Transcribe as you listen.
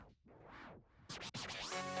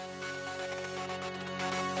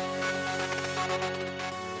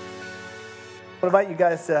I invite you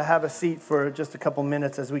guys to have a seat for just a couple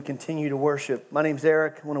minutes as we continue to worship. My name's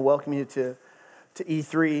Eric. I want to welcome you to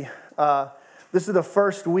E3. This is the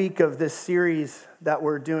first week of this series that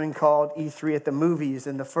we're doing called E3 at the Movies,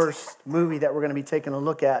 and the first movie that we're going to be taking a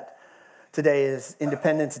look at today is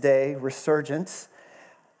Independence Day: Resurgence,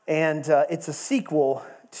 and it's a sequel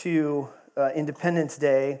to Independence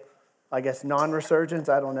Day, I guess non-resurgence,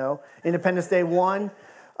 I don't know. Independence Day 1,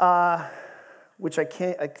 which I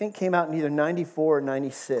think came out in either 94 or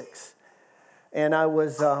 96. And I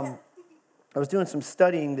was doing some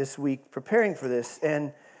studying this week preparing for this,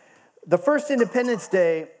 and the first Independence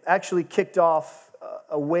Day actually kicked off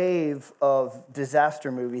a wave of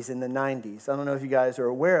disaster movies in the 90s. I don't know if you guys are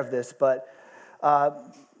aware of this, but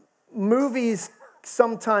movies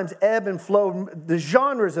sometimes ebb and flow. The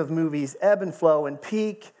genres of movies ebb and flow and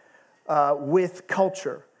peak with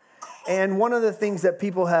culture. And one of the things that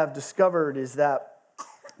people have discovered is that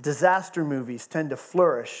disaster movies tend to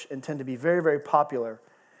flourish and tend to be very, very popular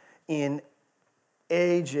in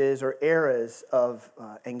ages or eras of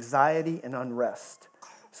anxiety and unrest.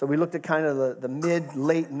 So we looked at kind of the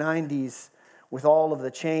mid-late 90s with all of the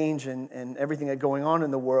change and everything that's going on in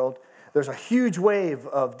the world. There's a huge wave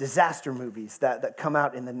of disaster movies that come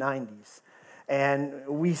out in the 90s. And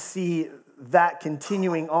we see that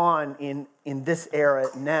continuing on in this era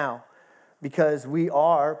now, because we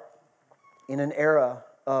are in an era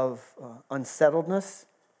of unsettledness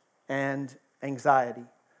and anxiety.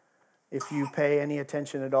 If you pay any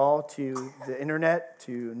attention at all to the internet,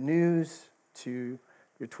 to news, to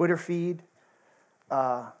your Twitter feed,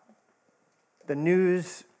 the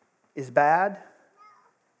news is bad,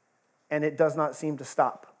 and it does not seem to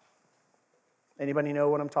stop. Anybody know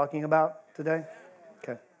what I'm talking about today?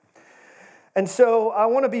 Okay. And so I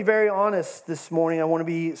want to be very honest this morning. I want to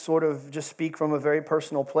be just speak from a very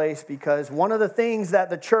personal place, because one of the things that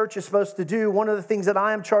the church is supposed to do, one of the things that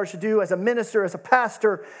I am charged to do as a minister, as a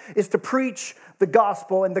pastor, is to preach the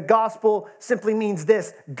gospel. And the gospel simply means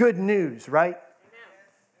this: good news, right?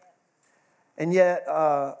 And yet,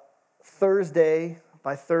 by Thursday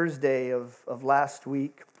of last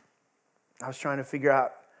week, I was trying to figure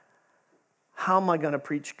out, how am I going to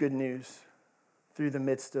preach good news through the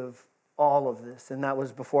midst of all of this? And that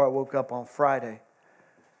was before I woke up on Friday,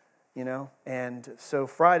 And so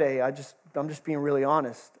Friday, I'm just being really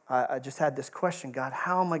honest. I just had this question: God,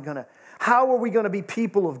 how are we going to be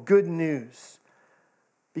people of good news?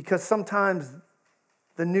 Because sometimes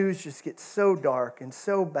the news just gets so dark and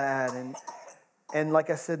so bad, and like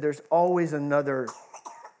I said, there's always another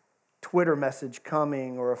Twitter message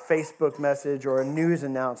coming, or a Facebook message, or a news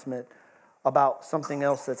announcement about something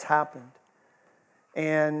else that's happened.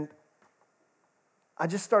 And I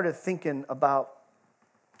just started thinking about,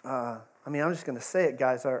 I'm just going to say it,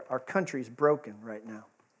 guys, our country's broken right now.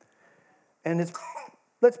 And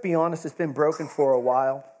let's be honest, it's been broken for a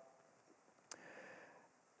while.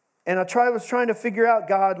 And was trying to figure out,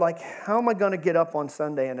 God, how am I going to get up on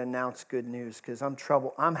Sunday and announce good news? Because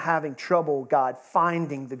I'm having trouble, God,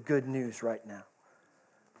 finding the good news right now.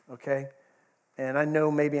 Okay? And I know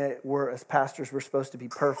maybe as pastors, we're supposed to be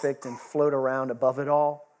perfect and float around above it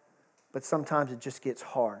all. But sometimes it just gets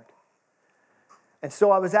hard. And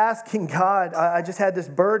so I was asking God, I just had this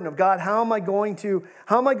burden of, God, how am I going to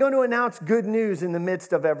announce good news in the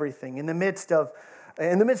midst of everything? In the midst of,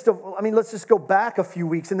 let's just go back a few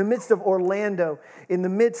weeks. In the midst of Orlando, in the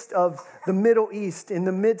midst of the Middle East, in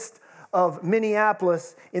the midst of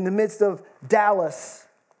Minneapolis, in the midst of Dallas,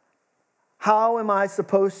 how am I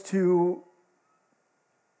supposed to,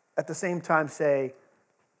 at the same time, say,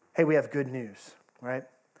 hey, we have good news, right?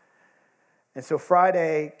 And so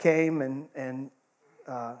Friday came, and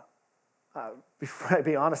before I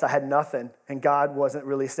be honest, I had nothing, and God wasn't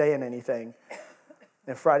really saying anything.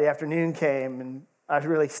 And Friday afternoon came, and I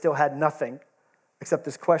really still had nothing except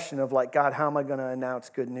this question of, God, how am I going to announce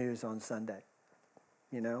good news on Sunday?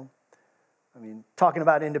 Talking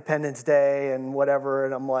about Independence Day and whatever,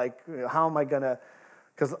 and I'm like, how am I going to,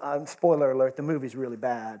 because spoiler alert, the movie's really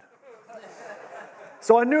bad.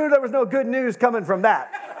 So I knew there was no good news coming from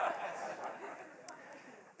that.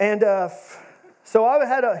 And so I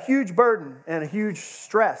had a huge burden and a huge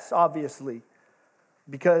stress, obviously,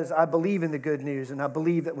 because I believe in the good news, and I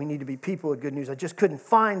believe that we need to be people of good news. I just couldn't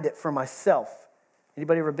find it for myself.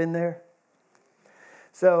 Anybody ever been there?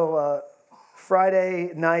 So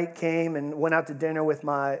Friday night came, and went out to dinner with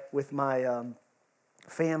my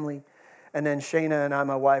family, and then Shayna and I,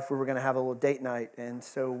 my wife, we were going to have a little date night, and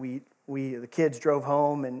so the kids drove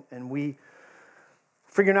home, and we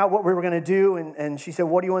figuring out what we were going to do, and she said,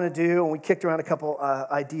 what do you want to do? And we kicked around a couple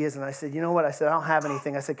ideas, and I said, you know what? I said, I don't have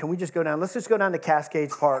anything. I said, can we just go down? Let's just go down to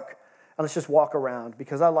Cascades Park. let's just walk around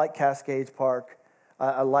because I like Cascades Park.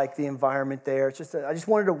 I like the environment there. It's just I just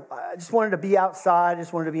wanted to be outside. I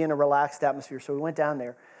just wanted to be in a relaxed atmosphere. So we went down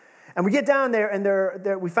there. And we get down there,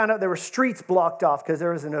 and we found out there were streets blocked off because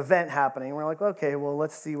there was an event happening. We're like, okay, well,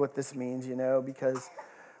 let's see what this means, because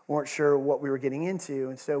we weren't sure what we were getting into.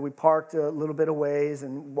 And so we parked a little bit of ways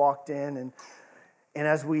and walked in. And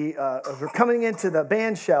as we're coming into the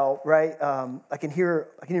band shell, right, I can hear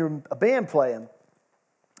a band playing.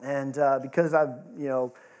 And because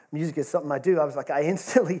music is something I do, I was like, I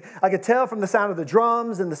could tell from the sound of the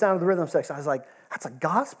drums and the sound of the rhythm section. I was like, that's a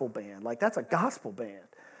gospel band. Like, that's a gospel band.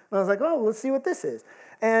 And I was like, oh, let's see what this is.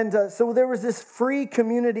 And so there was this free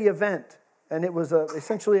community event. And it was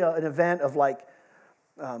essentially an event of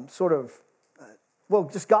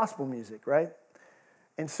just gospel music, right?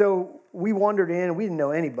 And so we wandered in, and we didn't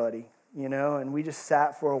know anybody, and we just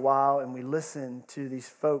sat for a while, and we listened to these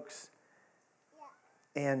folks.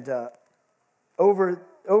 And over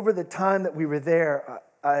the time that we were there,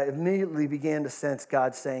 I immediately began to sense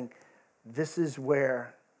God saying, this is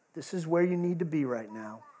where you need to be right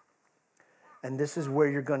now. And this is where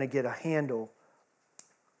you're going to get a handle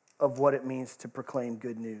of what it means to proclaim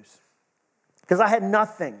good news. Because I had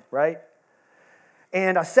nothing, right?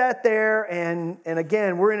 And I sat there, and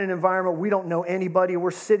again, we're in an environment we don't know anybody.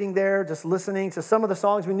 We're sitting there just listening to some of the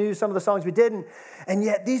songs we knew, some of the songs we didn't. And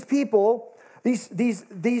yet these people, these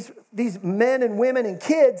men and women and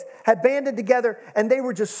kids had banded together, and they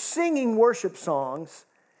were just singing worship songs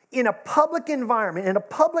in a public environment, in a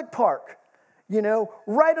public park,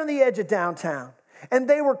 right on the edge of downtown. And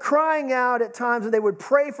they were crying out at times, and they would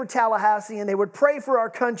pray for Tallahassee, and they would pray for our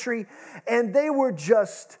country, and they were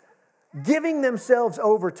just giving themselves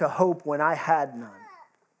over to hope when I had none.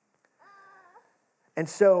 And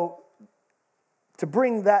so, to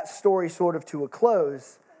bring that story sort of to a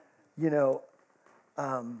close,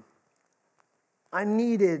 I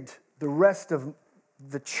needed the rest of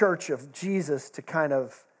the church of Jesus to kind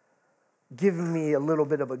of give me a little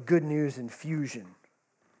bit of a good news infusion.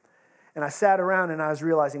 And I sat around and I was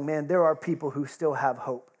realizing, man, there are people who still have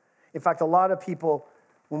hope. In fact, a lot of people,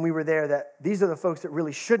 when we were there, that these are the folks that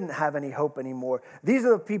really shouldn't have any hope anymore. These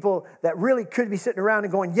are the people that really could be sitting around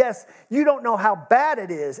and going, yes, you don't know how bad it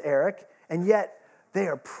is, Eric. And yet they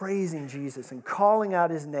are praising Jesus and calling out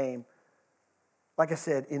his name, like I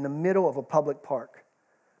said, in the middle of a public park.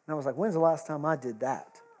 And I was like, when's the last time I did that?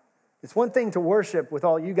 It's one thing to worship with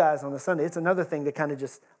all you guys on the Sunday. It's another thing to kind of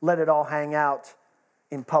just let it all hang out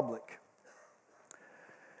in public.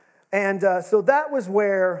 And so that was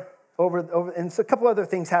where, and so a couple other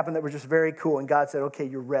things happened that were just very cool. And God said, okay,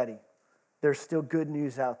 you're ready. There's still good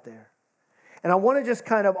news out there. And I want to just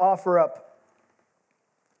kind of offer up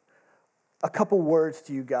a couple words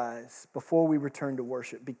to you guys before we return to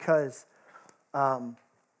worship, because I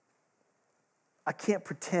can't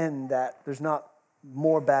pretend that there's not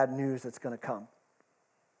more bad news that's going to come.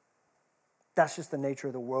 That's just the nature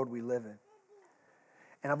of the world we live in.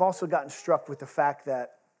 And I've also gotten struck with the fact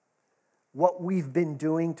that what we've been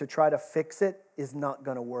doing to try to fix it is not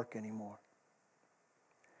going to work anymore.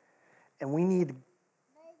 And we need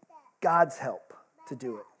God's help to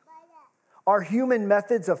do it. Our human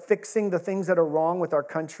methods of fixing the things that are wrong with our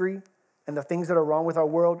country and the things that are wrong with our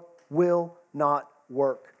world will not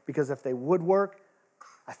work. Because if they would work,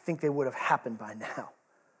 I think they would have happened by now.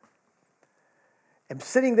 And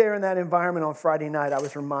sitting there in that environment on Friday night, I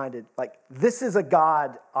was reminded, this is a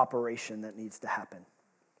God operation that needs to happen.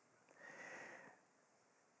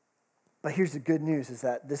 But here's the good news, is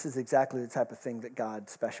that this is exactly the type of thing that God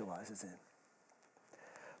specializes in.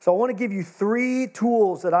 So I want to give you 3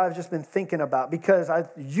 tools that I've just been thinking about, because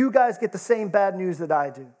you guys get the same bad news that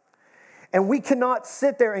I do. And we cannot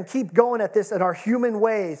sit there and keep going at this in our human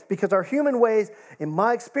ways, because our human ways, in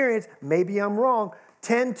my experience, maybe I'm wrong,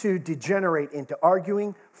 tend to degenerate into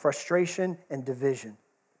arguing, frustration, and division.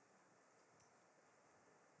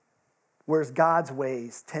 Whereas God's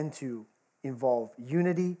ways tend to involve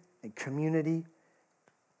unity and community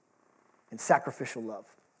and sacrificial love.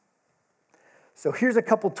 So here's a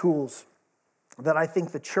couple tools that I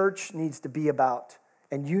think the church needs to be about,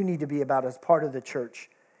 and you need to be about as part of the church,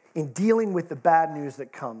 in dealing with the bad news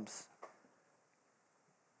that comes.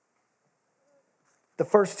 The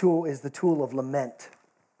first tool is the tool of lament.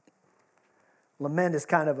 Lament is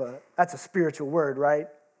that's a spiritual word, right?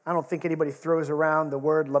 I don't think anybody throws around the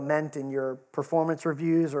word lament in your performance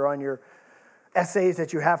reviews or on your essays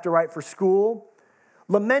that you have to write for school.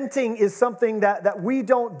 Lamenting is something that we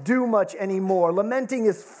don't do much anymore. Lamenting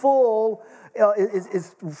is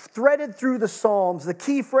is threaded through the Psalms. The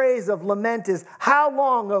key phrase of lament is, how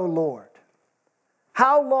long, O Lord?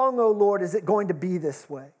 How long, O Lord, is it going to be this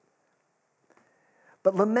way?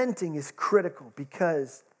 But lamenting is critical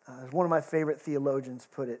because, as one of my favorite theologians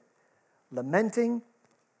put it, lamenting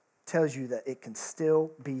tells you that it can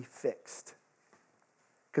still be fixed.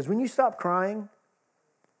 Because when you stop crying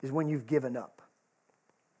is when you've given up.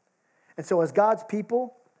 And so as God's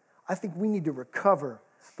people, I think we need to recover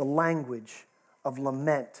the language of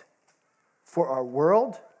lament for our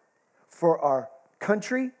world, for our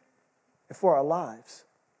country, and for our lives.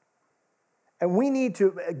 And we need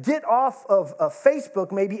to get off of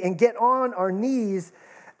Facebook maybe and get on our knees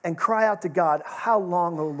and cry out to God, how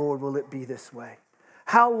long, O Lord, will it be this way?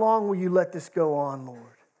 How long will you let this go on, Lord?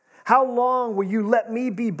 How long will you let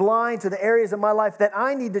me be blind to the areas of my life that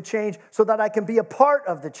I need to change so that I can be a part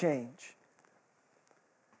of the change?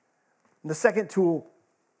 And the second tool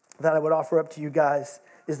that I would offer up to you guys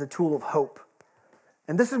is the tool of hope.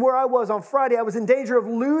 And this is where I was on Friday. I was in danger of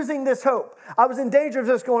losing this hope. I was in danger of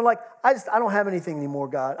just going like, I don't have anything anymore,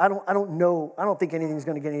 God. I don't know. I don't think anything's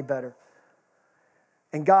going to get any better.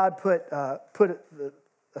 And God put a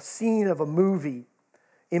scene of a movie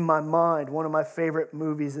in my mind. One of my favorite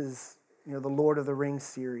movies is, the Lord of the Rings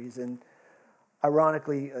series. And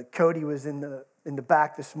ironically, Cody was in the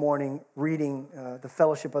back this morning reading the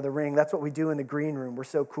Fellowship of the Ring. That's what we do in the green room. We're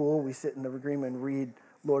so cool. We sit in the green room and read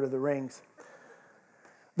Lord of the Rings.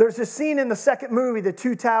 There's this scene in the second movie, The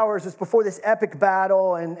Two Towers. It's before this epic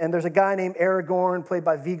battle, and there's a guy named Aragorn, played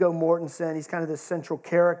by Viggo Mortensen. He's kind of this central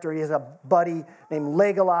character. He has a buddy named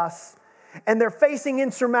Legolas, and they're facing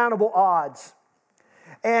insurmountable odds.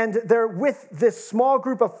 And they're with this small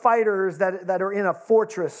group of fighters that are in a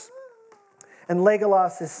fortress. And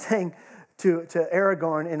Legolas is saying to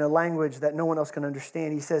Aragorn in a language that no one else can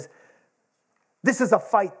understand, he says, "This is a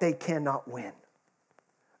fight they cannot win.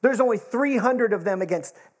 There's only 300 of them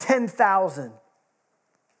against 10,000.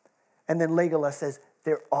 And then Legolas says,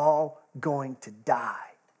 they're all going to die.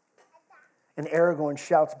 And Aragorn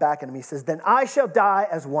shouts back at him. He says, then I shall die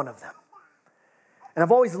as one of them. And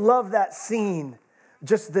I've always loved that scene,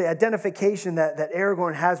 just the identification that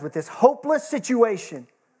Aragorn has with this hopeless situation.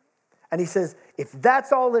 And he says, if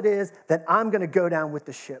that's all it is, then I'm going to go down with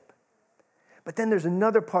the ship. But then there's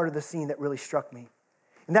another part of the scene that really struck me.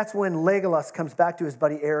 And that's when Legolas comes back to his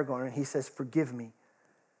buddy Aragorn and he says, forgive me.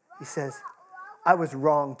 He says, I was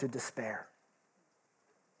wrong to despair.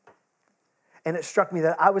 And it struck me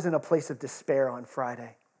that I was in a place of despair on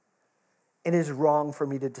Friday. It is wrong for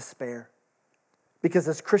me to despair. Because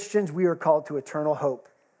as Christians, we are called to eternal hope.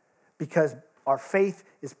 Because our faith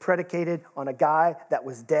is predicated on a guy that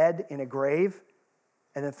was dead in a grave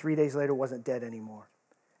and then 3 days later wasn't dead anymore.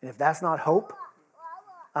 And if that's not hope,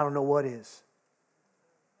 I don't know what is.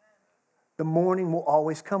 The morning will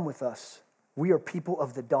always come with us. We are people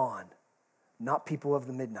of the dawn, not people of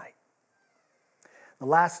the midnight. The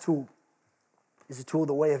last tool is the tool of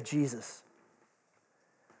the way of Jesus.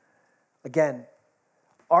 Again,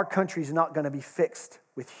 our country is not going to be fixed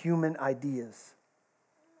with human ideas.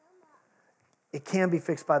 It can be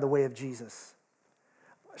fixed by the way of Jesus.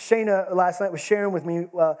 Shayna last night was sharing with me,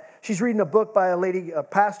 she's reading a book by a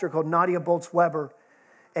pastor called Nadia Bolz-Weber,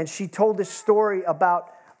 and she told this story about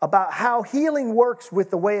how healing works with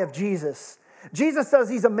the way of Jesus. Jesus does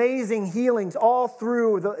these amazing healings all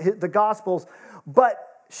through the Gospels,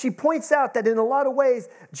 but she points out that in a lot of ways,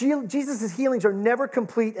 Jesus' healings are never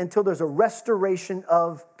complete until there's a restoration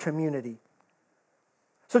of community.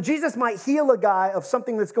 So Jesus might heal a guy of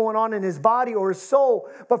something that's going on in his body or his soul,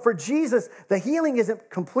 but for Jesus, the healing isn't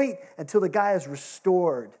complete until the guy is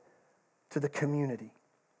restored to the community.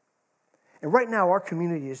 And right now, our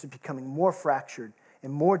community is becoming more fractured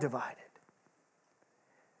and more divided.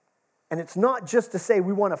 And it's not just to say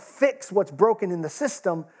we want to fix what's broken in the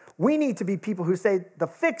system. We need to be people who say the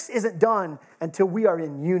fix isn't done until we are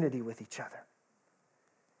in unity with each other.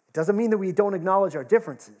 It doesn't mean that we don't acknowledge our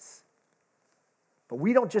differences. But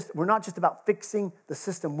we're not just about fixing the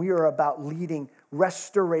system. We are about leading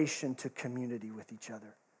restoration to community with each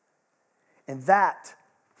other. And that,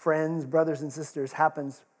 friends, brothers and sisters,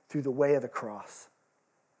 happens through the way of the cross.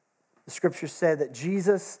 The scripture said that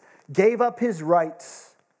Jesus gave up his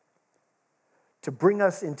rights to bring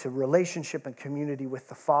us into relationship and community with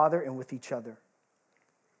the Father and with each other.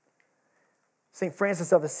 St.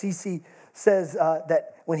 Francis of Assisi says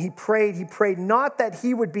that when he prayed not that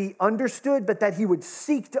he would be understood, but that he would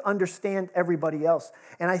seek to understand everybody else.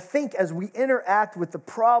 And I think as we interact with the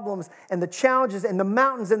problems and the challenges and the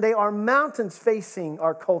mountains, and they are mountains facing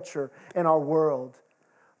our culture and our world,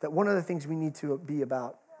 that one of the things we need to be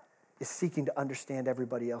about is seeking to understand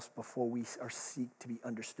everybody else before we seek to be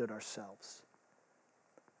understood ourselves.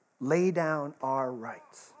 Lay down our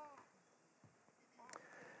rights.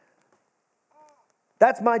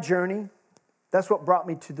 That's my journey. That's what brought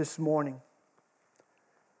me to this morning.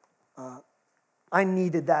 I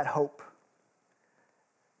needed that hope.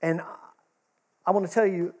 And I want to tell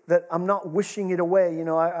you that I'm not wishing it away. You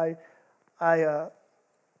know,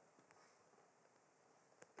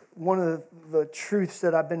 one of the truths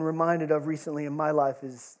that I've been reminded of recently in my life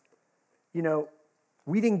is, you know,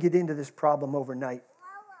 we didn't get into this problem overnight.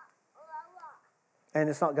 And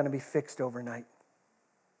it's not going to be fixed overnight.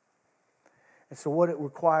 And so what it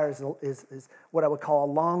requires is what I would call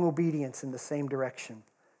a long obedience in the same direction,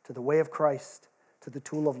 to the way of Christ, to the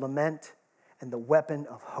tool of lament, and the weapon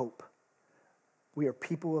of hope. We are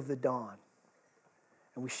people of the dawn,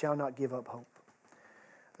 and we shall not give up hope.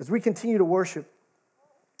 As we continue to worship,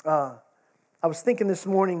 I was thinking this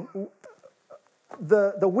morning,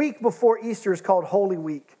 the week before Easter is called Holy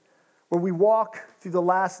Week, where we walk through the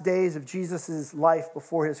last days of Jesus' life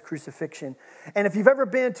before his crucifixion. And if you've ever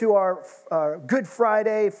been to our Good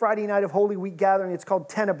Friday night of Holy Week gathering, it's called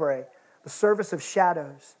Tenebrae, the service of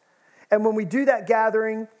shadows. And when we do that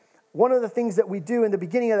gathering, one of the things that we do in the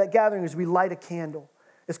beginning of that gathering is we light a candle.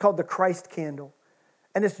 It's called the Christ candle.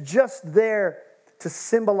 And it's just there to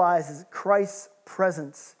symbolize Christ's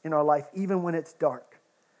presence in our life, even when it's dark.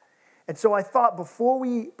 And so I thought before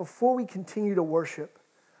we continue to worship,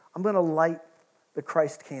 I'm going to light the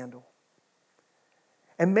Christ candle.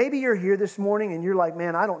 And maybe you're here this morning and you're like,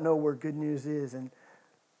 man, I don't know where good news is. And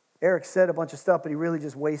Eric said a bunch of stuff, but he really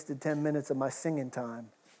just wasted 10 minutes of my singing time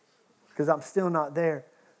because I'm still not there.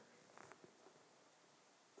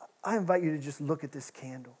 I invite you to just look at this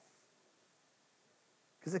candle.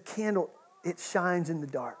 Because a candle, it shines in the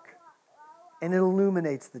dark and it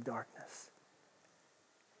illuminates the darkness.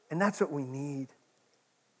 And that's what we need.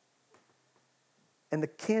 And the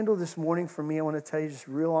candle this morning for me, I want to tell you just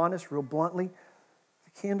real honest, real bluntly,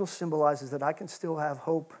 the candle symbolizes that I can still have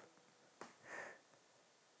hope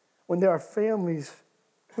when there are families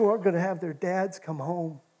who aren't going to have their dads come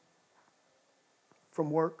home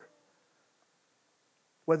from work,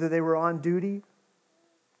 whether they were on duty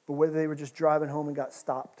or whether they were just driving home and got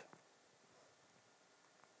stopped.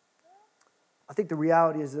 I think the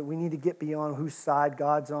reality is that we need to get beyond whose side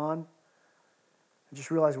God's on and just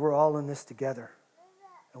realize we're all in this together.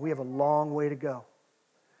 And we have a long way to go.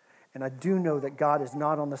 And I do know that God is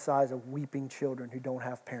not on the side of weeping children who don't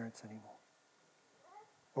have parents anymore.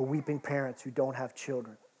 Or weeping parents who don't have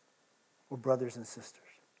children. Or brothers and sisters.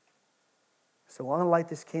 So I'm going to light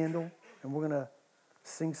this candle and we're going to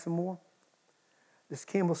sing some more. This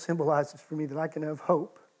candle symbolizes for me that I can have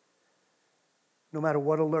hope no matter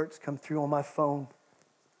what alerts come through on my phone.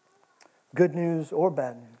 Good news or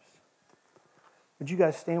bad news. Would you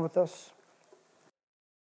guys stand with us?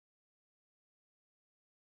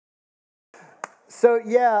 So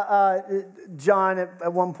John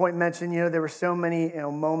at one point mentioned, there were so many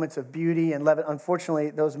moments of beauty and unfortunately,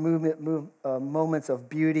 those moments of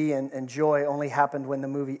beauty and joy only happened when the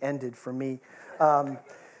movie ended for me. I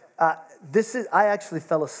actually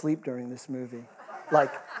fell asleep during this movie,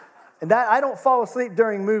 and that I don't fall asleep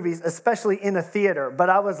during movies, especially in a theater. But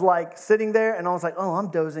I was sitting there, and I was like, oh,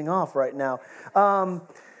 I'm dozing off right now.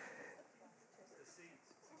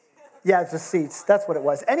 Yeah, it's the seats. That's what it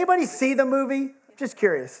was. Anybody see the movie? Just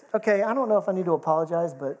curious. Okay, I don't know if I need to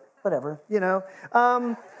apologize, but whatever,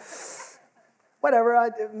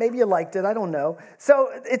 whatever, maybe you liked it, I don't know.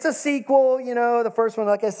 So it's a sequel, the first one,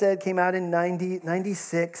 like I said, came out in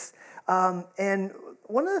 96. And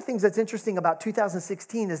one of the things that's interesting about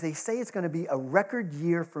 2016 is they say it's going to be a record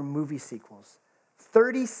year for movie sequels.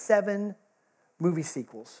 37 movie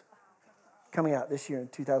sequels coming out this year in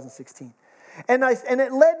 2016. And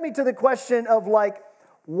it led me to the question of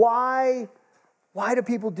why do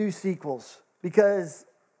people do sequels? Because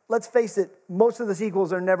let's face it, most of the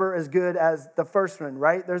sequels are never as good as the first one,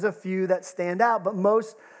 right? There's a few that stand out, but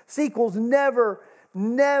most sequels never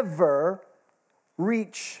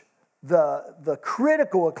reach the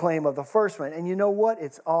critical acclaim of the first one. And you know what?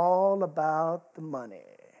 It's all about the money.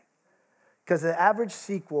 Because the average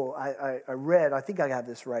sequel, I read, I think I have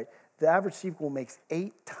this right, the average sequel makes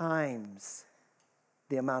 8 times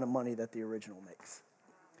the amount of money that the original makes.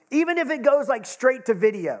 Even if it goes straight to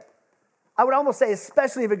video. I would almost say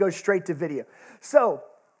especially if it goes straight to video. So,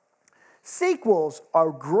 sequels are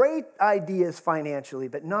great ideas financially,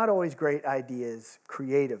 but not always great ideas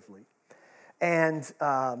creatively. And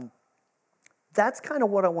that's kind of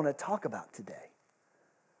what I want to talk about today.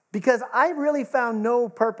 Because I really found no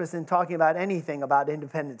purpose in talking about anything about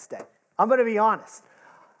Independence Day. I'm going to be honest.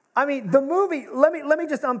 I mean, the movie, let me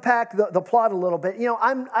just unpack the plot a little bit.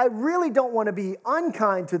 I really don't want to be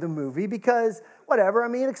unkind to the movie because whatever,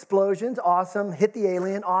 explosions, awesome, hit the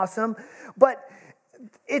alien, awesome. But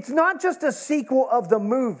it's not just a sequel of the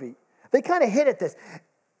movie. They kind of hit at this.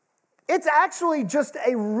 It's actually just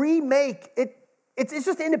a remake. It's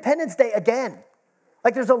just Independence Day again.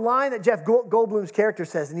 Like there's a line that Jeff Goldblum's character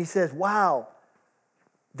says, and he says, wow,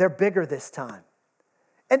 they're bigger this time.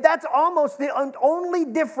 And that's almost the only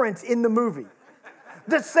difference in the movie.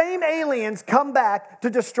 The same aliens come back to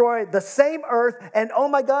destroy the same Earth, and oh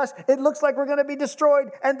my gosh, it looks like we're going to be destroyed,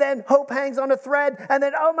 and then hope hangs on a thread, and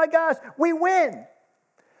then oh my gosh, we win.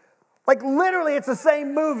 Like literally, it's the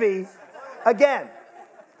same movie again.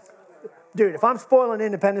 Dude, if I'm spoiling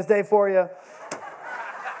Independence Day for you.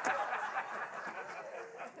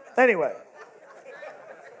 Anyway.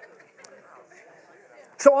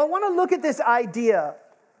 So I want to look at this idea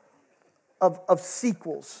of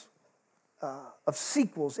sequels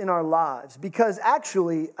in our lives, because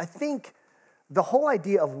actually, I think the whole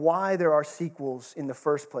idea of why there are sequels in the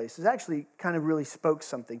first place is actually kind of really spoke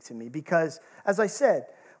something to me, because as I said,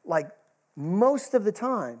 like most of the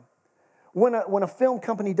time, when a film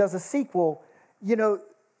company does a sequel, you know,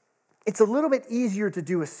 it's a little bit easier to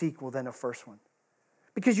do a sequel than a first one.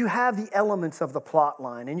 Because you have the elements of the plot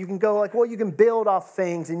line, and you can go like, well, you can build off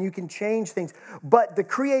things and you can change things, but the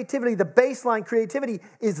creativity, the baseline creativity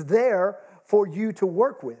is there for you to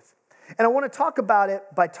work with. And I want to talk about it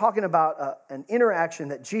by talking about an interaction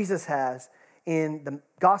that Jesus has in the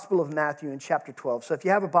Gospel of Matthew in chapter 12. So if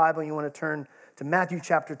you have a Bible and you want to turn to Matthew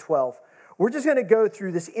chapter 12, we're just going to go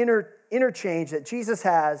through this interchange that Jesus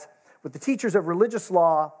has with the teachers of religious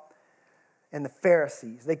law and the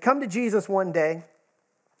Pharisees. They come to Jesus one day,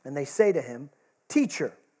 and they say to him,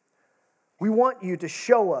 "Teacher, we want you to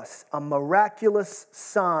show us a miraculous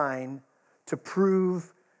sign to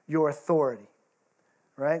prove your authority."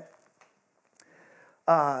 Right?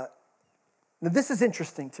 Now this is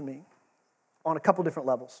interesting to me on a couple different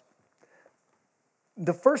levels.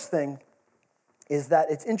 The first thing is that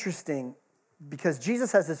it's interesting because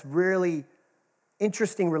Jesus has this really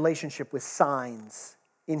interesting relationship with signs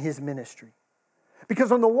in his ministry.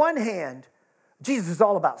 Because on the one hand, Jesus is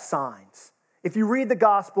all about signs. If you read the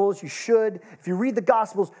Gospels, you should. If you read the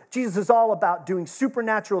Gospels, Jesus is all about doing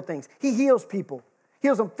supernatural things. He heals people.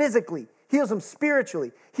 Heals them physically. Heals them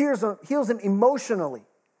spiritually. Heals them emotionally.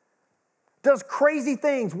 Does crazy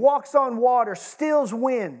things. Walks on water. Stills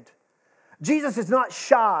wind. Jesus is not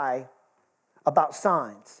shy about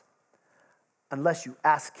signs unless you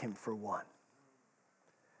ask him for one.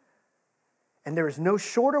 And there is no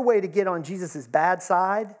shorter way to get on Jesus' bad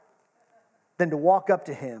side than to walk up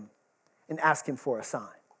to him and ask him for a sign.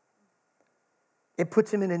 It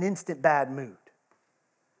puts him in an instant bad mood.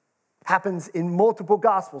 Happens in multiple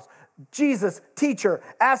Gospels. Jesus, teacher,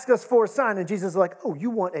 ask us for a sign. And Jesus is like, oh,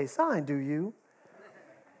 you want a sign, do you?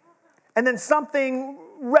 And then something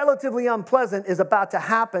relatively unpleasant is about to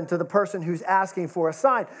happen to the person who's asking for a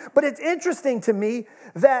sign. But it's interesting to me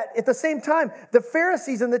that at the same time, the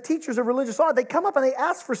Pharisees and the teachers of religious law, they come up and they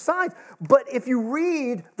ask for signs. But if you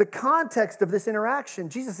read the context of this interaction,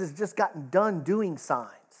 Jesus has just gotten done doing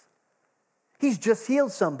signs. He's just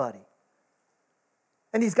healed somebody.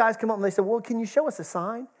 And these guys come up and they say, well, can you show us a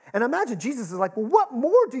sign? And imagine Jesus is like, well, what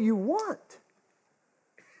more do you want?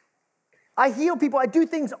 I heal people. I do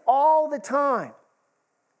things all the time.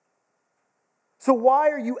 So why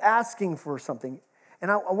are you asking for something? And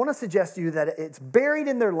I want to suggest to you that it's buried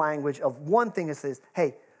in their language of one thing that says,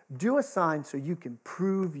 hey, do a sign so you can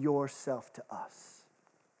prove yourself to us.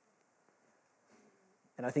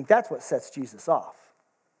 And I think that's what sets Jesus off.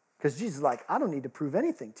 Because Jesus is like, I don't need to prove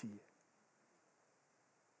anything to you.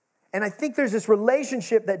 And I think there's this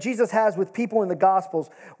relationship that Jesus has with people in the Gospels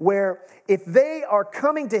where if they are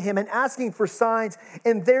coming to him and asking for signs,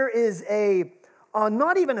 and there is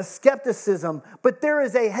not even a skepticism, but there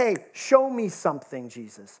is a, hey, show me something,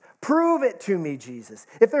 Jesus. Prove it to me, Jesus.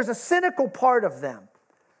 If there's a cynical part of them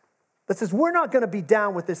that says, we're not going to be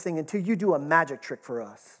down with this thing until you do a magic trick for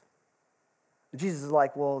us. Jesus is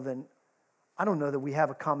like, well, then I don't know that we have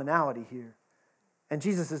a commonality here. And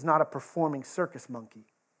Jesus is not a performing circus monkey.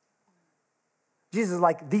 Jesus is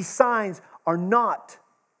like, these signs are not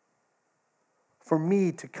for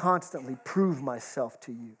me to constantly prove myself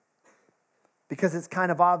to you. Because it's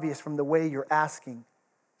kind of obvious from the way you're asking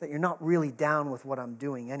that you're not really down with what I'm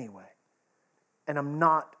doing anyway. And I'm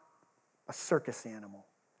not a circus animal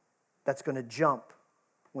that's going to jump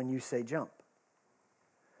when you say jump.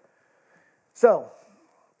 So,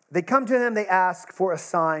 they come to him, they ask for a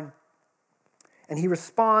sign, and he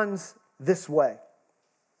responds this way.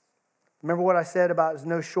 Remember what I said about there's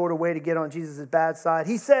no shorter way to get on Jesus' bad side?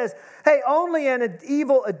 He says, hey, only an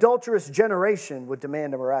evil, adulterous generation would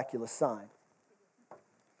demand a miraculous sign.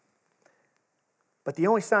 But the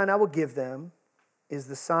only sign I will give them is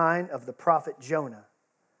the sign of the prophet Jonah.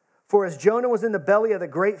 For as Jonah was in the belly of the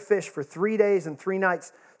great fish for 3 days and 3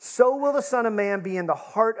 nights, so will the Son of Man be in the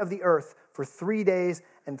heart of the earth for 3 days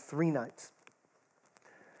and 3 nights.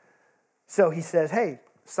 So he says, hey,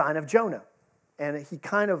 sign of Jonah. And he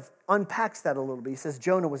kind of unpacks that a little bit. He says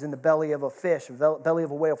Jonah was in the belly of a fish, belly of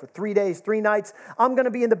a whale for 3 days, 3 nights. I'm going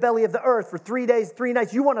to be in the belly of the earth for 3 days, 3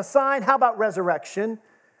 nights. You want a sign? How about resurrection?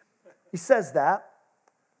 He says that.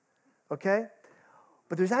 Okay?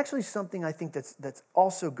 But there's actually something I think that's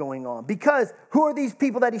also going on. Because who are these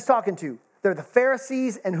people that he's talking to? They're the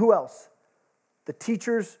Pharisees and who else? The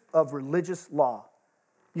teachers of religious law.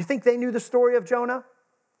 You think they knew the story of Jonah?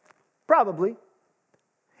 Probably.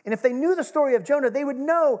 And if they knew the story of Jonah, they would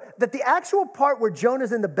know that the actual part where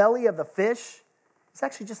Jonah's in the belly of the fish is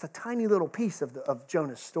actually just a tiny little piece of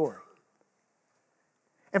Jonah's story.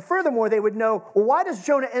 And furthermore, they would know, well, why does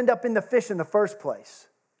Jonah end up in the fish in the first place?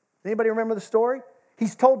 Anybody remember the story?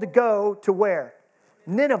 He's told to go to where?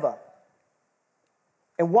 Nineveh.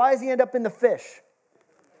 And why does he end up in the fish?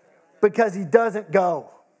 Because he doesn't go.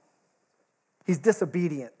 He's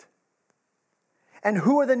disobedient. And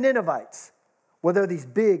who are the Ninevites? Well, they're these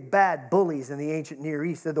big, bad bullies in the ancient Near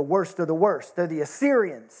East. They're the worst of the worst. They're the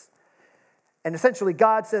Assyrians. And essentially,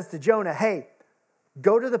 God says to Jonah, hey,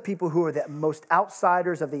 go to the people who are the most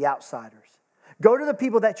outsiders of the outsiders. Go to the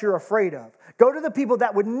people that you're afraid of. Go to the people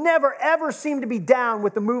that would never, ever seem to be down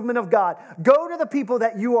with the movement of God. Go to the people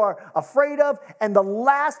that you are afraid of and the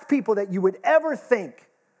last people that you would ever think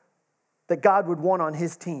that God would want on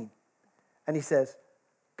his team. And he says,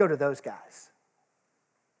 go to those guys.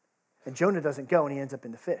 And Jonah doesn't go, and he ends up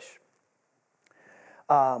in the fish.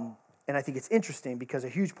 And I think it's interesting because a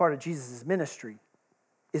huge part of Jesus' ministry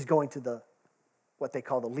is going to what they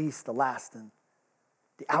call the least, the last, and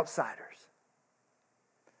the outsiders.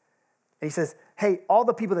 And he says, hey, all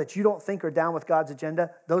the people that you don't think are down with God's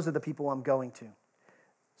agenda, those are the people I'm going to.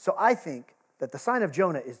 So I think that the sign of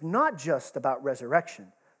Jonah is not just about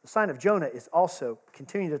resurrection. The sign of Jonah is also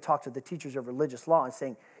continuing to talk to the teachers of religious law and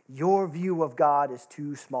saying, your view of God is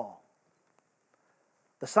too small.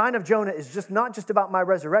 The sign of Jonah is not just about my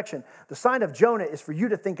resurrection. The sign of Jonah is for you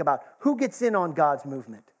to think about who gets in on God's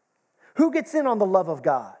movement. Who gets in on the love of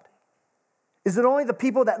God? Is it only the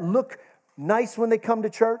people that look nice when they come to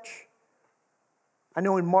church? I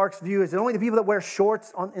know in Mark's view, is it only the people that wear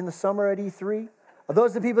shorts in the summer at E3? Are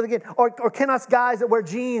those the people that get, or can us guys that wear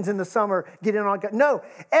jeans in the summer get in on God? No,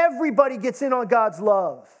 everybody gets in on God's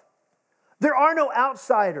love. There are no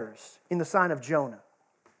outsiders in the sign of Jonah.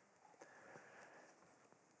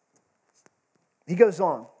 He goes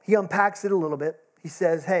on. He unpacks it a little bit. He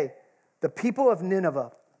says, hey, the people of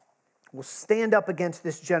Nineveh will stand up against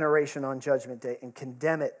this generation on Judgment Day and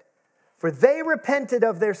condemn it. For they repented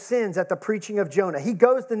of their sins at the preaching of Jonah. He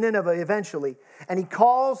goes to Nineveh eventually, and he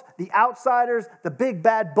calls the outsiders, the big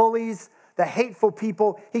bad bullies, the hateful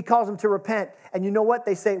people, he calls them to repent. And you know what?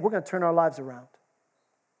 They say, we're going to turn our lives around.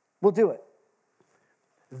 We'll do it.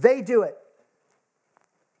 They do it.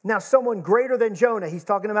 Now, someone greater than Jonah, he's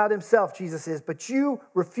talking about himself, Jesus is, but you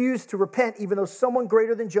refuse to repent even though someone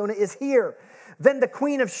greater than Jonah is here. Then the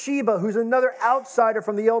Queen of Sheba, who's another outsider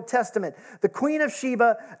from the Old Testament. The Queen of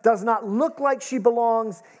Sheba does not look like she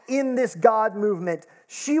belongs in this God movement.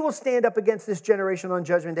 She will stand up against this generation on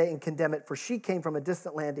Judgment Day and condemn it, for she came from a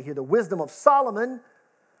distant land to hear the wisdom of Solomon.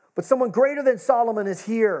 But someone greater than Solomon is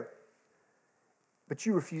here. But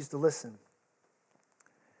you refuse to listen.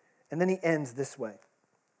 And then he ends this way.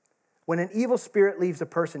 When an evil spirit leaves a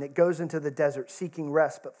person, it goes into the desert seeking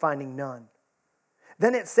rest but finding none.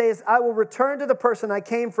 Then it says, I will return to the person I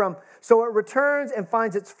came from. So it returns and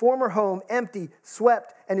finds its former home empty,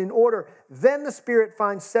 swept, and in order. Then the spirit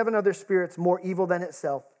finds 7 other spirits more evil than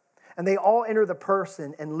itself. And they all enter the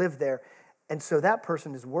person and live there. And so that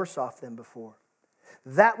person is worse off than before.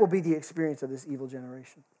 That will be the experience of this evil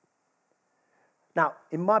generation. Now,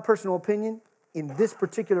 in my personal opinion, in this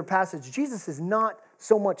particular passage, Jesus is not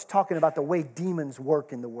so much talking about the way demons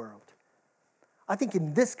work in the world. I think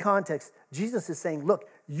in this context, Jesus is saying, look,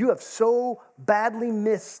 you have so badly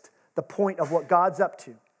missed the point of what God's up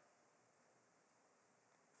to.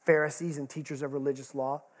 Pharisees and teachers of religious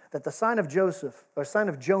law, that the sign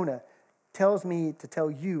of Jonah tells me to tell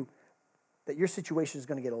you that your situation is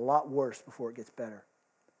going to get a lot worse before it gets better.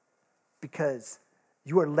 Because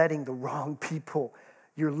you are letting the wrong people,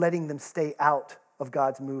 you're letting them stay out of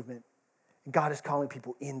God's movement. And God is calling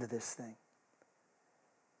people into this thing.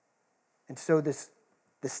 And so this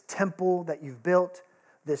temple that you've built,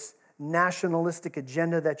 this nationalistic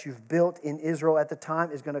agenda that you've built in Israel at the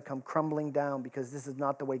time is going to come crumbling down because this is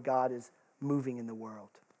not the way God is moving in the world.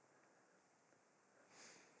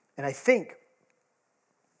 And I think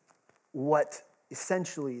what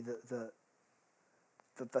essentially the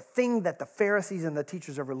thing that the Pharisees and the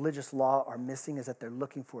teachers of religious law are missing is that they're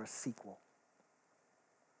looking for a sequel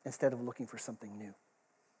instead of looking for something new.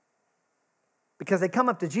 Because they come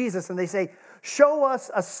up to Jesus and they say, show us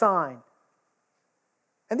a sign.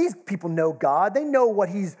 And these people know God. They know what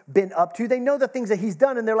he's been up to. They know the things that he's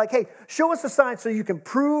done. And they're like, hey, show us a sign so you can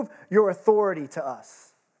prove your authority to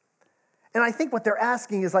us. And I think what they're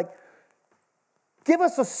asking is like, give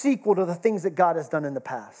us a sequel to the things that God has done in the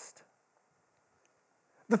past.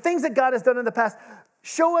 The things that God has done in the past,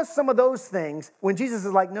 show us some of those things when Jesus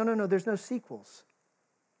is like, no, there's no sequels.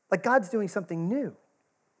 Like God's doing something new.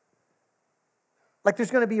 Like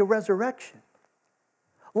there's going to be a resurrection.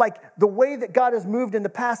 Like the way that God has moved in the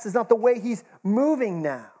past is not the way he's moving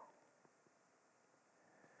now.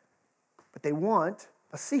 But they want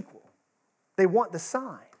a sequel. They want the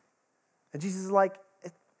sign. And Jesus is like,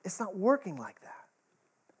 it's not working like that.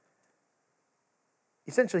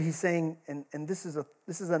 Essentially, he's saying, and this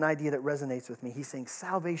is an idea that resonates with me. He's saying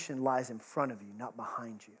salvation lies in front of you, not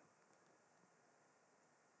behind you.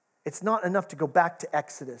 It's not enough to go back to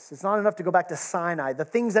Exodus. It's not enough to go back to Sinai. The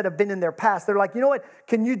things that have been in their past, they're like, you know what?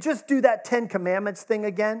 Can you just do that 10 Commandments thing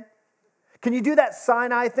again? Can you do that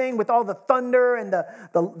Sinai thing with all the thunder and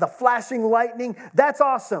the flashing lightning? That's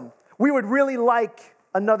awesome. We would really like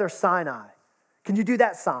another Sinai. Can you do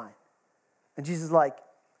that sign? And Jesus is like,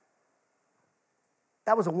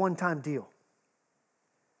 that was a one-time deal.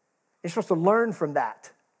 You're supposed to learn from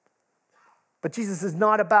that. But Jesus is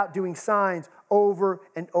not about doing signs over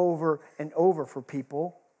and over and over for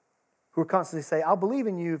people who are constantly saying, I'll believe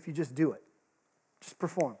in you if you just do it. Just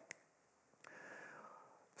perform.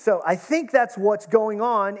 So I think that's what's going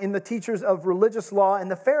on in the teachers of religious law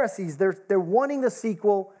and the Pharisees. They're wanting the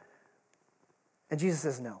sequel, and Jesus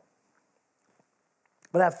says no.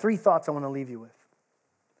 But I have 3 thoughts I want to leave you with.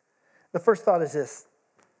 The first thought is this,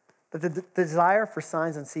 that the desire for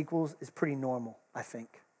signs and sequels is pretty normal, I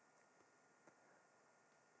think.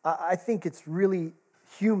 I think it's really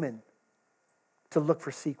human to look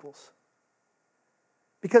for sequels.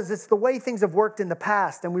 Because it's the way things have worked in the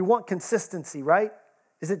past, and we want consistency, right?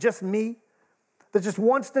 Is it just me that just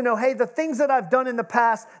wants to know, hey, the things that I've done in the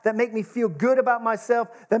past that make me feel good about myself,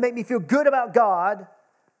 that make me feel good about God,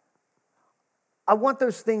 I want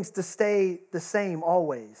those things to stay the same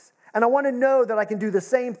always. And I want to know that I can do the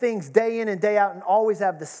same things day in and day out and always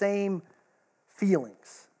have the same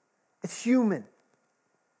feelings. It's human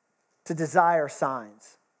to desire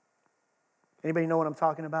signs. Anybody know what I'm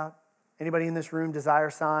talking about? Anybody in this room desire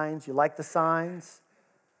signs? You like the signs?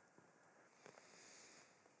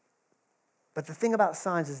 But the thing about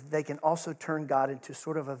signs is they can also turn God into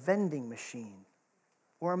sort of a vending machine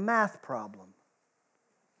or a math problem.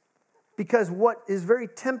 Because what is very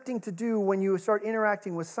tempting to do when you start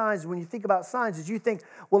interacting with signs, when you think about signs, is you think,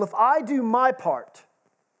 well, if I do my part,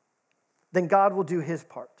 then God will do his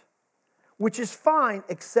part. Which is fine,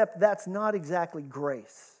 except that's not exactly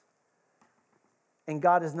grace. And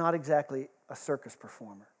God is not exactly a circus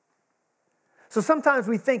performer. So sometimes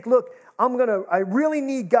we think, look, I really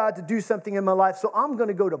need God to do something in my life, so I'm going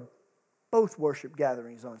to go to both worship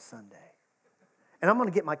gatherings on Sunday. And I'm going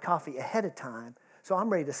to get my coffee ahead of time, so I'm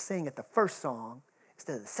ready to sing at the first song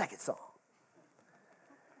instead of the second song.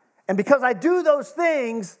 And because I do those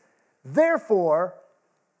things, therefore,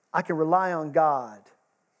 I can rely on God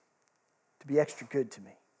to be extra good to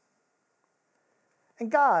me. And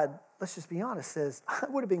God, let's just be honest, says, I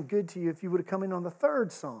would have been good to you if you would have come in on the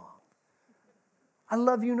third song. I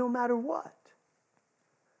love you no matter what.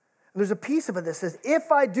 And there's a piece of it that says,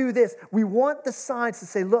 if I do this, we want the signs to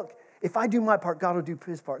say, look, if I do my part, God will do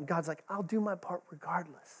his part. And God's like, I'll do my part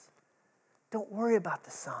regardless. Don't worry about the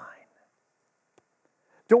sign.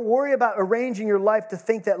 Don't worry about arranging your life to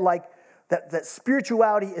think that that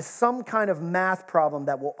spirituality is some kind of math problem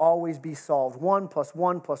that will always be solved. 1 +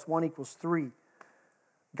 1 + 1 = 3.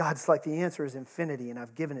 God's like, the answer is infinity, and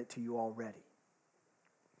I've given it to you already.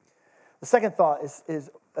 The second thought is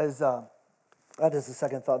that is the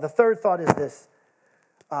second thought. The third thought is this,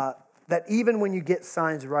 that even when you get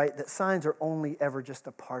signs right, that signs are only ever just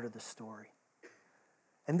a part of the story.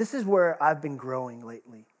 And this is where I've been growing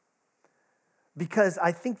lately. Because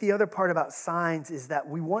I think the other part about signs is that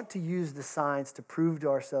we want to use the signs to prove to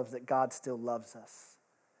ourselves that God still loves us,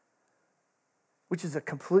 which is a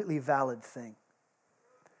completely valid thing.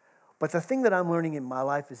 But the thing that I'm learning in my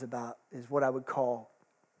life is what I would call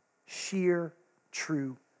sheer,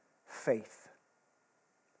 true faith.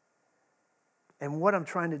 And what I'm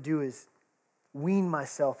trying to do is wean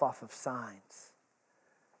myself off of signs.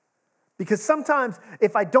 Because sometimes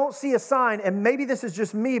if I don't see a sign, and maybe this is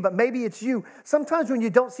just me, but maybe it's you, sometimes when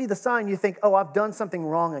you don't see the sign, you think, oh, I've done something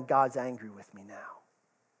wrong and God's angry with me now.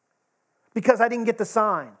 Because I didn't get the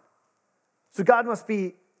sign. So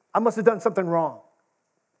I must have done something wrong.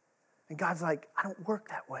 And God's like, I don't work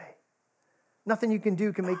that way. Nothing you can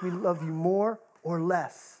do can make me love you more or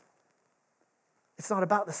less. It's not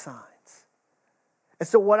about the signs. And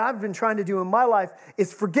so what I've been trying to do in my life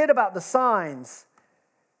is forget about the signs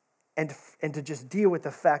and to just deal with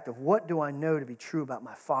the fact of what do I know to be true about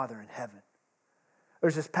my Father in heaven.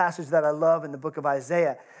 There's this passage that I love in the book of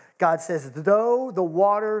Isaiah. God says, though the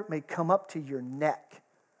water may come up to your neck,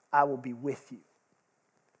 I will be with you.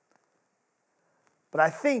 But I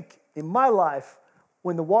think in my life,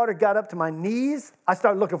 when the water got up to my knees, I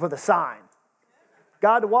started looking for the sign.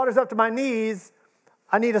 God, the water's up to my knees.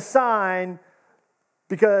 I need a sign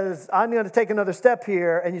because I'm going to take another step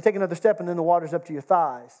here, and you take another step, and then the water's up to your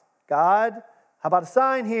thighs. God, how about a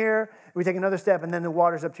sign here? We take another step, and then the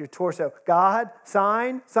water's up to your torso. God,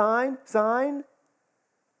 sign, sign, sign.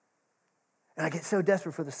 And I get so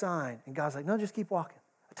desperate for the sign. And God's like, no, just keep walking.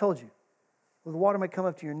 I told you. Well, the water might come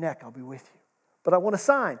up to your neck. I'll be with you. But I want a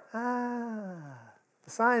sign. The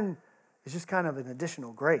sign is just kind of an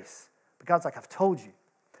additional grace. But God's like, I've told you.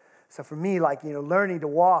 So for me, learning to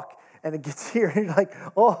walk, and it gets here, and you're like,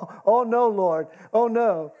 oh no, Lord. Oh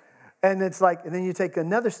no. And it's like, and then you take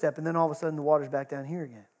another step, and then all of a sudden the water's back down here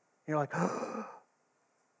again. And you're like, and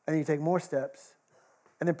then you take more steps.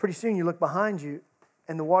 And then pretty soon you look behind you,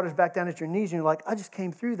 and the water's back down at your knees, and you're like, I just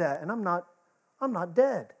came through that, and I'm not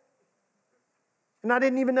dead. And I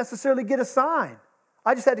didn't even necessarily get a sign.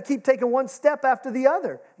 I just had to keep taking one step after the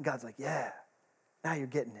other. And God's like, yeah, now you're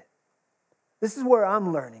getting it. This is where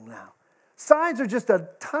I'm learning now. Signs are just a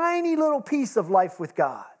tiny little piece of life with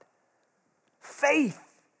God. Faith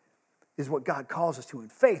is what God calls us to in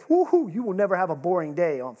faith. Woohoo, you will never have a boring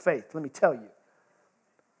day on faith, let me tell you.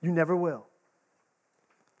 You never will.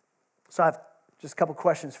 So I have just a couple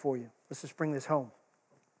questions for you. Let's just bring this home.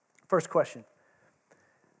 First question.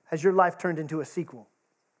 Has your life turned into a sequel?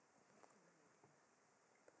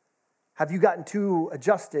 Have you gotten too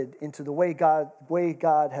adjusted into the way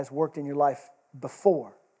God has worked in your life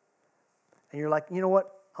before? And you're like, you know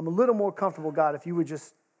what? I'm a little more comfortable, God, if you would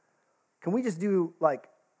can we just do like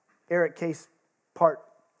Eric Case part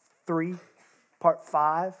 3, part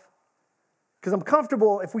 5? Because I'm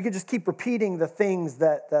comfortable if we could just keep repeating the things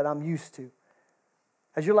that I'm used to.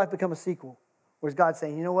 Has your life become a sequel? Or is God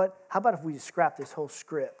saying, you know what? How about if we just scrap this whole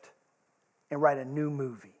script and write a new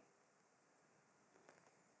movie?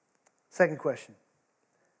 Second question.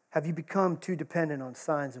 Have you become too dependent on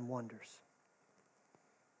signs and wonders?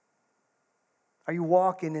 Are you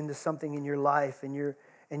walking into something in your life and you're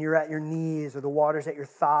at your knees or the water's at your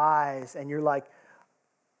thighs and you're like,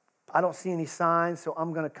 I don't see any signs, so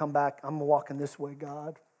I'm going to come back. I'm walking this way,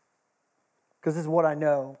 God, because this is what I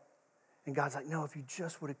know. And God's like, no, if you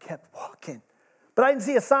just would have kept walking. But I didn't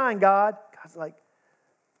see a sign, God. God's like,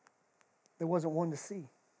 there wasn't one to see.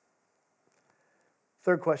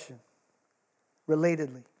 Third question,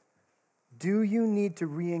 relatedly, do you need to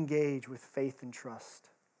re-engage with faith and trust?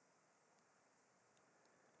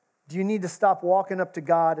 Do you need to stop walking up to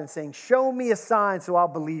God and saying, show me a sign so I'll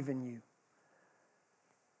believe in you?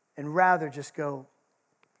 And rather just go,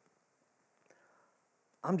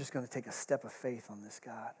 I'm just going to take a step of faith on this,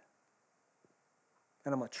 God.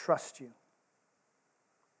 And I'm going to trust you.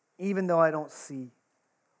 Even though I don't see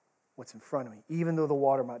what's in front of me. Even though the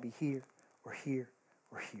water might be here or here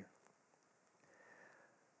or here.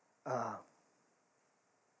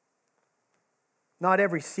 Not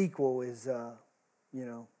every sequel is,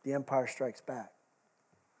 The Empire Strikes Back.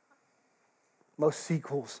 Most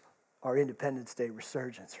sequels are Independence Day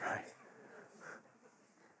resurgence, right?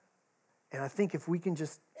 And I think if we can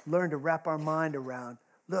just learn to wrap our mind around,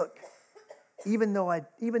 look, even though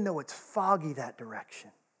it's foggy that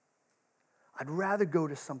direction, I'd rather go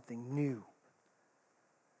to something new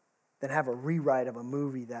than have a rewrite of a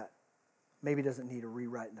movie that maybe doesn't need a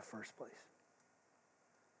rewrite in the first place.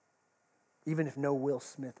 Even if no Will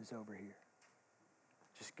Smith is over here.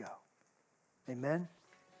 Just go. Amen?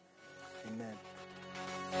 Amen.